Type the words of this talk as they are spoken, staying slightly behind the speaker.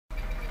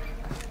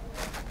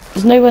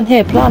There's no one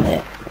here, plant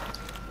it.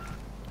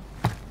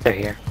 They're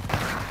here.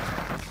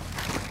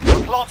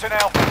 Planting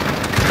Alpha.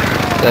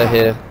 They're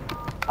here.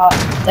 Oh,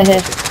 they're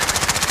here.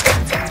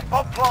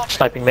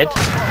 Sniping mid.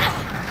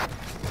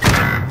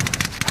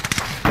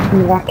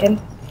 I'm whacking.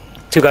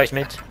 2 guys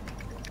mid.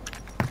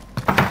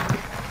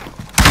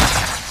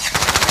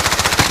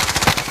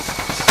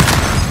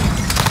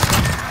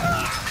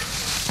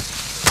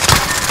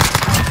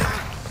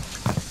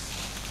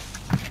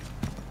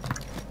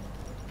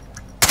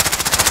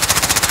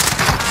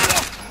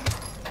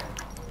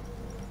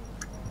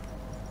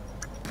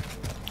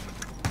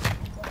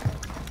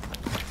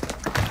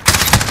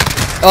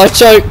 I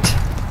choked!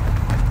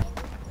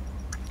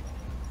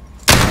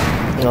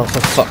 Oh,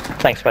 for fuck.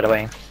 Thanks, by the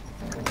way.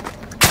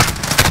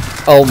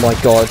 Oh my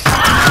god.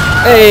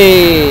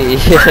 Hey!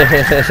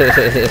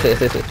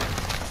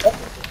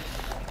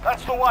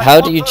 How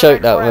do you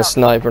choke that with a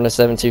sniper and a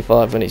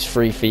 725 when he's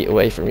 3 feet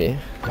away from you?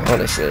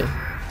 Honestly.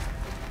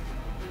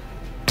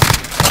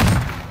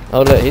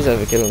 Oh look, he's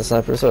overkilling the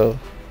sniper as well.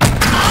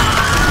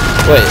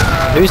 Wait,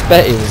 whose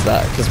Betty was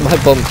that? Because my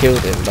bomb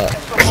killed him, but...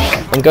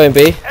 I'm going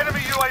B.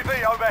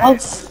 Oh,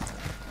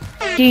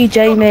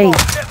 DJ me.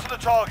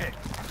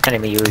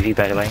 Enemy UAV,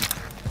 by the way.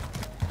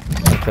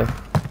 Okay.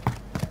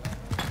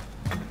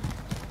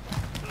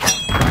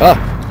 Ah!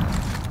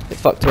 It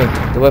fucked me.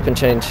 The weapon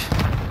change.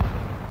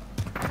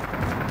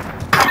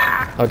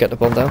 I'll get the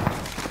bomb down.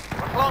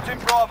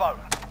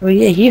 Oh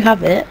yeah, you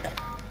have it.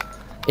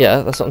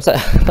 Yeah, that's what I'm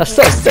saying. That's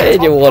what I'm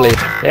saying, you Wally.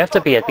 They have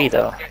to be at B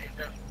though.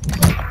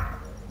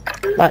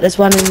 Like there's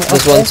one in the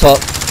There's one top.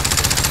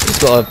 He's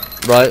got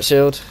a riot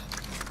shield.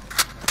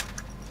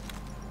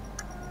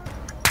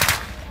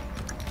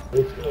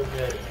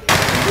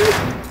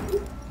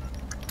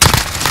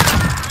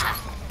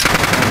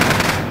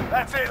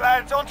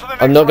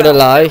 I'm not gonna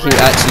lie, he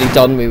actually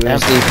done me with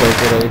his decoy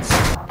grenades.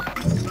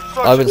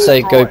 I would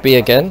say go B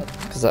again,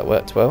 because that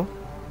worked well.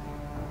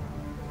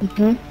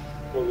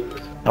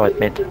 Oh, at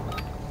mid.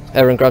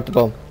 Aaron, grab the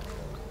bomb.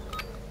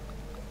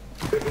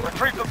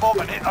 Retrieve the bomb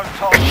and hit those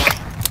targets.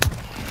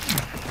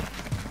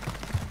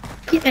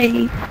 Yay.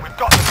 We've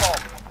got the bomb.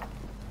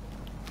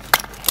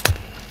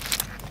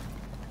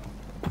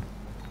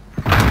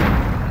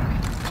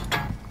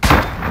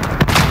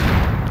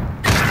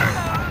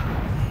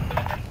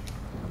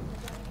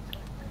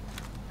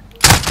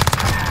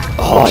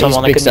 Oh, he's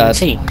big sad.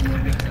 We're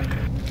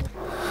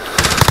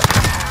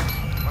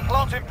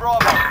planting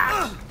Bravo.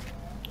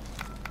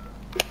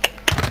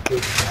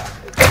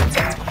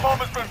 The bomb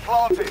has been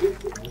planted.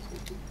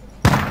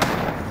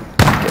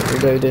 Get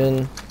reloading.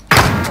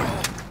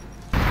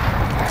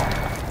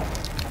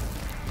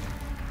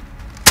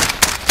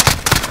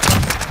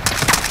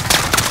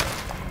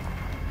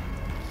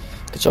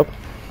 Good job.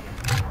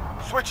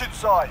 Switching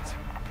sides.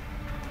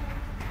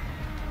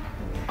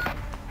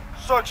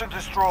 Search and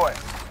destroy.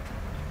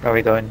 Where are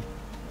we going?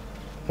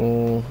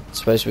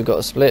 Suppose we've got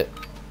a split.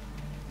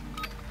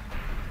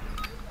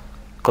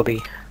 Go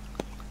B.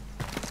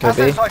 Go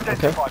B. Assets Okay.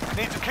 identified. We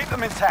need to keep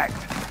them intact.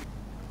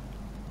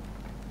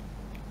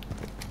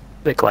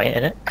 Bit quiet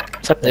in it.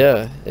 What's up there?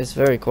 Yeah, it's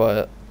very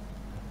quiet.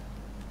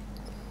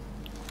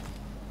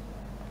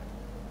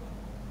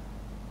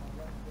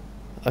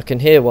 I can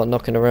hear one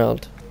knocking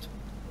around.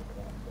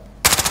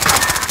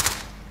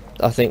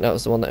 I think that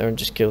was the one that Aaron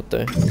just killed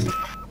though.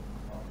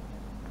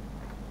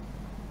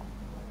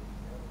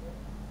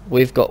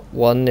 We've got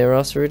one near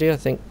us, Rudy, I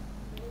think.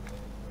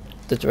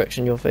 The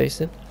direction you're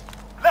facing.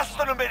 Less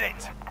than a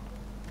minute.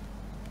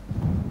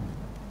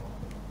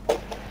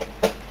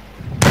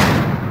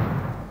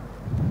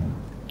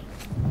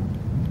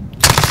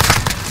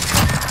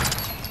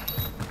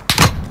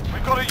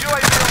 We've got a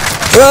UAV.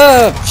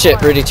 Ah!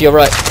 Shit, Rudy, to your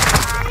right.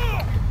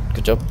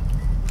 Good job.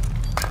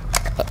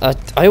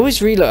 I always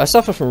reload. I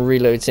suffer from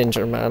reload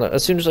syndrome, man.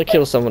 As soon as I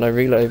kill someone, I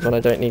reload when I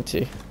don't need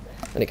to.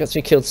 And it gets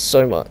me killed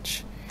so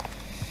much.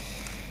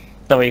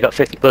 No, when you got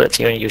 50 bullets,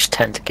 you only use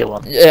 10 to kill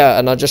one. Yeah,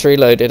 and I just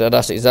reloaded, and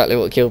that's exactly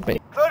what killed me.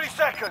 30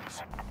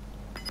 seconds.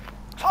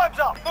 Time's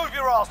up. Move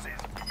your asses.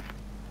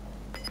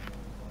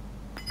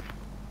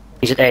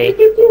 He's at A.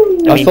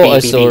 I thought I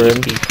saw him.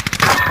 B.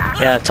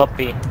 Yeah, top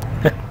B.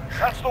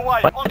 That's the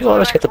way. Why do I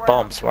always get the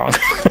bombs wrong?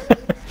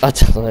 I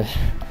don't know.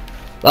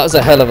 That was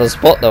a hell of a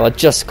spot, though. I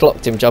just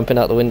clocked him jumping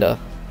out the window.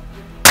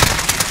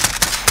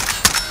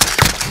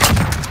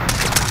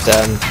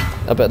 Damn.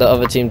 I bet the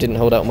other team didn't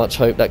hold out much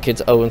hope. That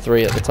kid's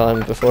 0-3 at the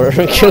time before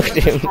everyone killed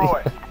him.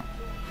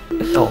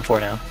 0-4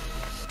 now.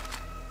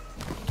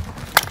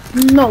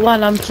 Not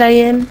while I'm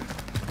playing.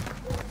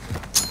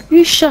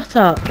 You shut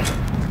up.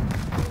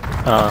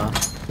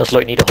 Does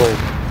Lloyd need a hold?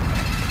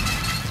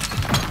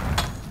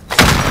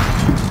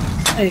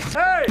 Hey.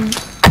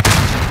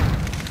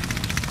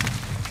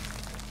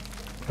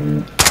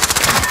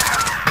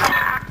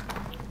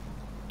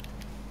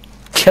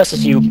 Just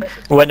as you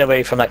went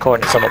away from that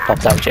corner, someone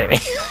popped out, Jamie.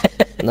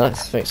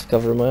 Nice, thanks for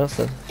covering my ass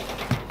then.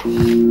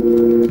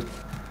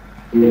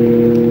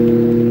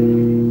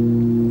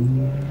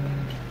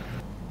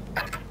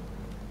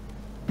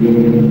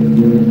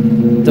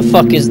 The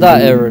fuck is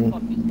that, Aaron?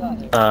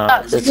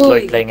 It's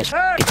Lloyd playing his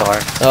guitar.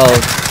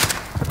 Oh,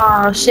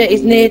 Oh shit,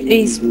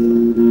 he's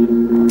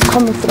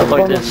coming for the Lloyd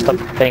bomb. didn't stop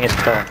playing his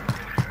guitar.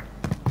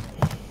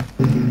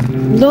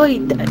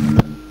 Lloyd!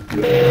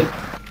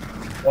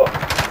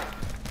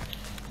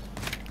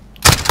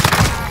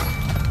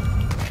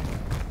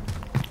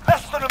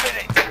 Less than a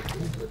minute.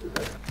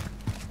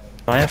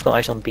 Do I have the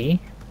eyes on B?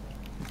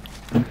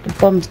 The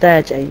bomb's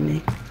there,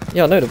 Jamie.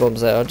 yeah, I know the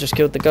bomb's there. I just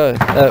killed the guy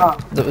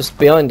that was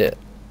behind it.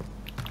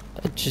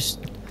 I just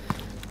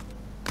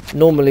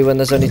normally when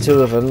there's only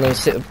two of them, they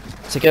sit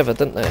together,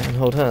 don't they, and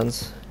hold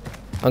hands.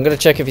 I'm gonna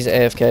check if he's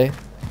AFK.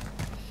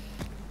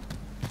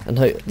 And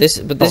hope this,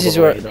 but this is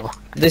where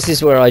this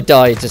is where I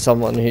die to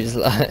someone who's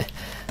like,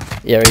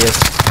 yeah, he is.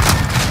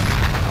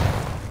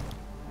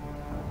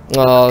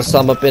 Oh,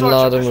 Osama bin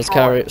Laden was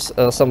carrying.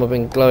 Osama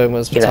bin Glowing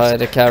was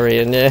tired of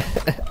carrying. Yeah.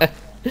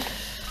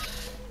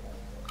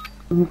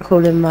 I'm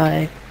calling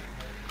my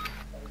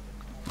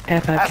air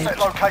package. Asset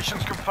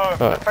locations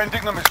confirmed. Right.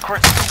 Defending them is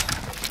critical.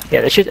 Yeah,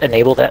 they should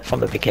enable that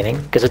from the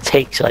beginning, because it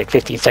takes like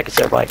 15 seconds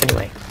to arrive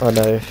anyway. I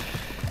know.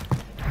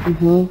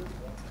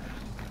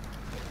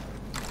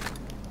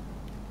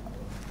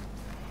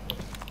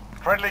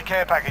 Friendly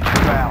care package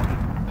inbound.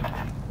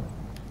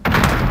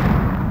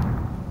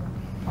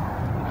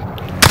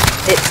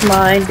 It's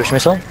mine. Cruise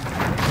missile?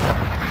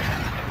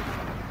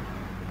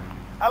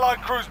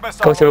 Allied cruise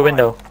missile. Go through a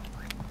window.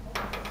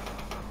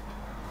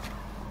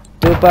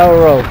 Do a barrel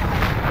roll.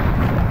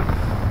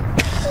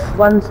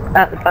 One's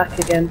at the back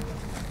again.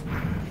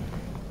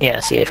 Yeah,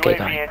 CFK UAV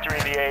guy.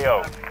 entering the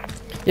AO.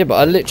 Yeah, but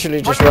I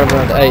literally just ran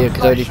around A and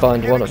could only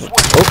find one of them.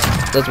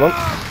 Oh, there's one.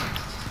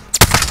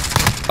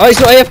 Oh, he's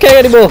not AFK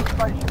anymore!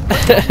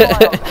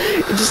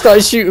 He just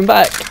started shooting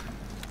back.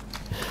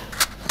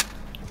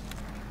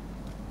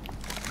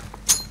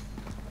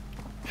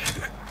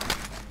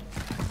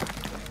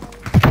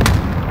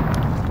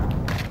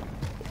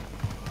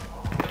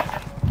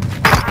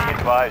 Be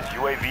advised,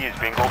 UAV is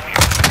bingo fuel.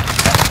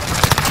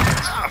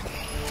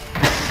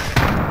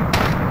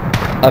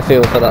 I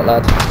feel for that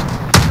lad.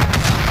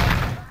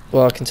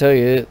 Well, I can tell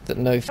you that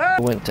no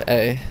went to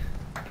A.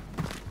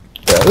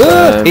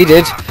 He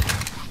did.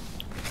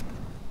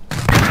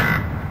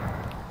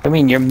 I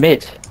mean, you're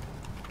mid.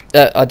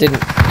 I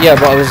didn't. Yeah,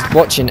 but I was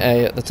watching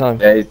A at the time.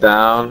 Yeah, he's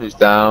down. He's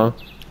down.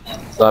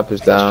 Sniper's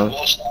down.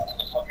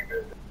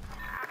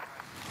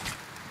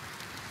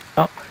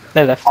 Oh,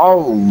 they left.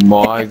 Oh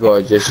my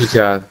god, yes you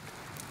can.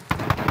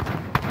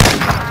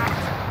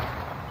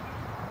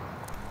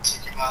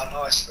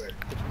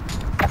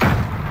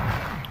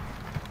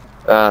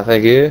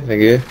 Thank you,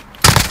 thank you.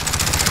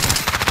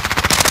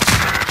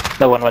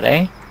 The one with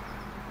A?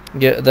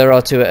 Yeah, there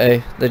are two at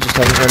A. They just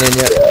haven't run in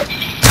yet.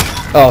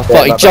 Oh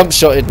fuck! He jump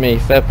shotted me.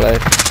 Fair play.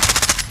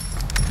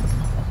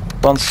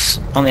 One's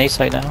on the A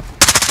side now.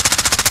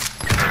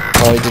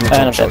 Oh, he didn't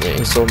And jump shot I'm me.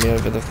 He saw me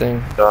over the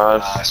thing.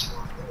 Nice.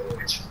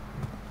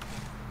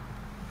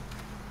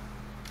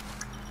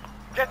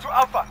 Get to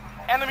Alpha.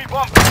 Enemy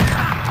bomb.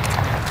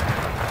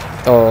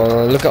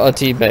 Oh, look at our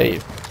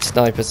teammate.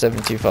 Sniper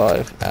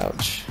 725.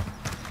 Ouch.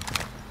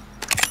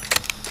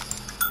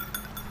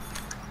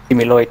 Give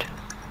me Lloyd.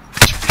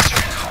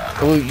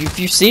 Oh, if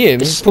you see him,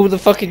 just pull the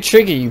fucking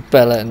trigger, you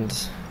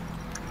bellend.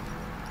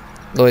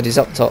 Lloyd is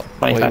up top.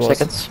 Or he 25 was.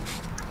 seconds.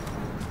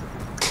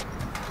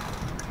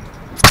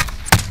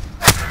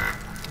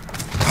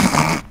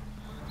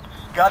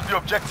 Guard the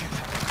objective.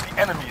 The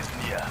enemy is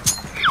near.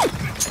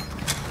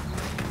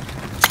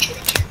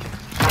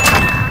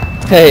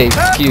 Hey,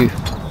 fuck you.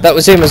 That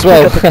was him as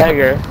well.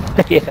 Tiger.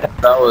 Yeah.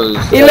 That was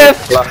He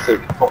left.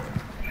 classic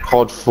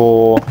COD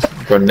 4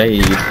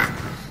 grenade.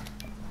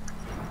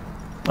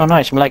 Oh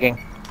nice, I'm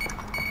lagging.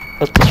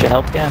 This should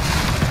help, yeah.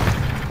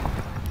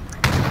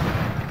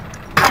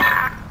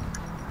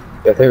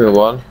 Yeah, I think we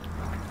won.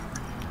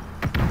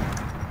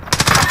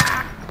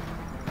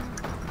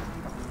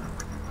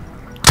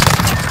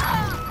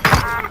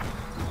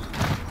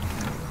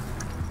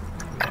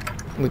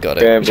 We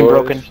got Yeah, it. Vision boys.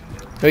 broken.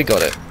 We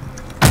got it.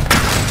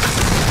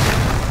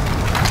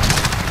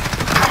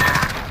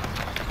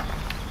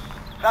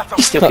 That's a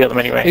You still killed him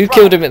anyway. Who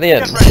killed him at the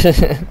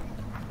end?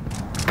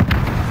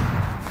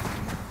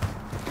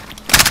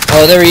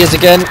 Oh, there he is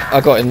again.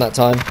 I got him that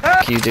time.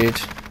 Fuck you, dude.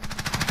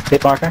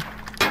 Hit marker.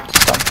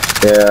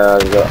 Yeah,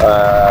 we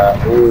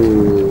got,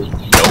 ooh.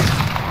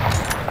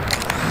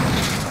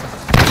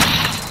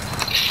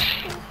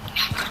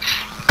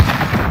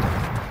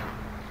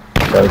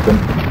 Broken.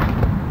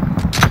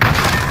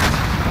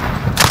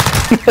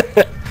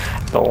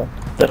 Oh,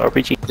 that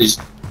RPG. Did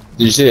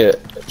you see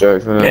it?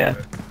 Joke from Yeah.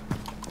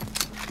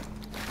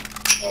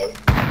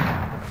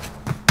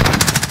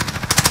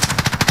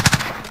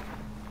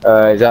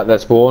 Is that their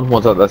spawn?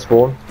 What's that their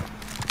spawn?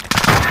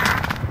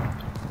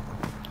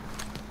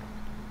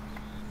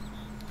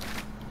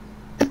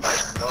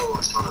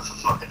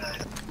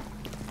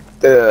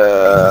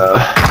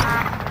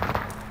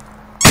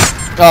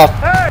 Oh,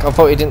 I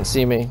thought he didn't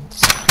see me.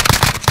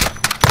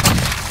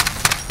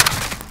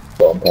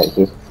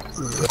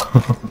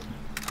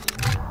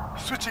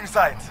 switching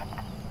sides.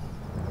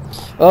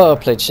 Oh, I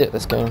played shit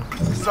this game.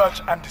 Search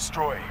and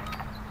destroy.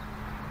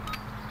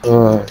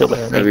 Oh, Still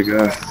better than there me. we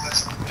go.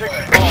 Take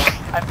the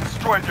bomb and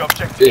destroy the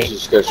objective. This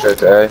just go straight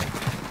to A.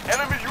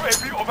 Enemy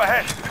UAV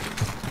overhead.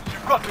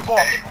 You've got the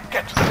bomb.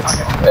 Get to the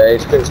target. Hey,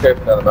 he's quick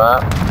scoping on the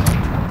map.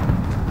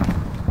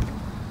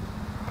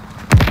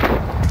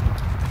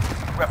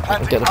 We're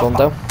planting Get the bomb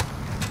Alpha. down.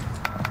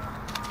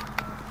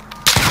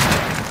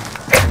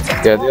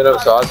 Yeah, the other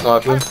side,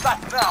 sniping.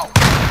 Back now.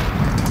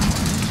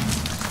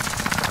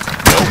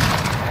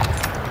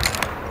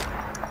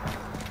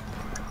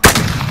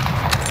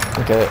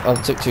 Okay, I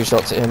took 2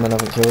 shots at him and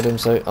haven't killed him,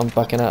 so I'm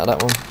backing out of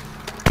that one.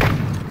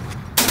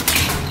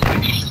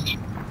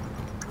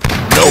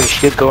 No,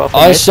 she did go up.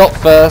 I shot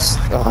first.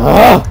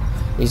 Ah!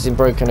 He's in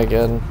broken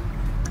again.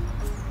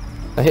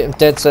 I hit him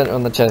dead center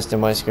on the chest in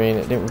my screen.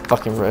 It didn't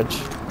fucking reg.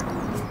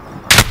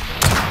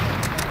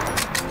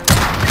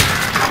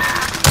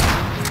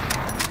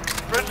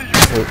 Friendly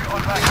UAV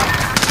on back.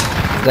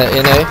 They're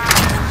in A.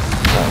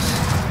 Nice.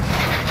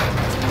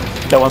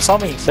 No one saw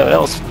me, so that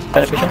was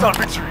beneficial. Total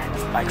victory.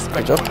 I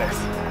expect Good no job. less.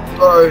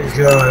 Oh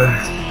god.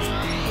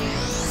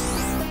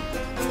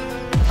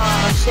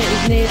 Oh shit,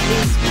 he's near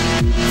these.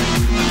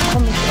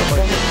 On the floor.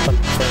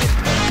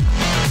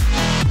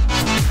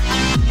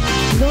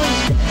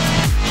 Lloyd.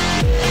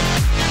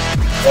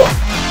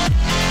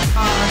 Oh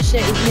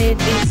shit, he's near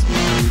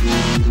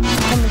these.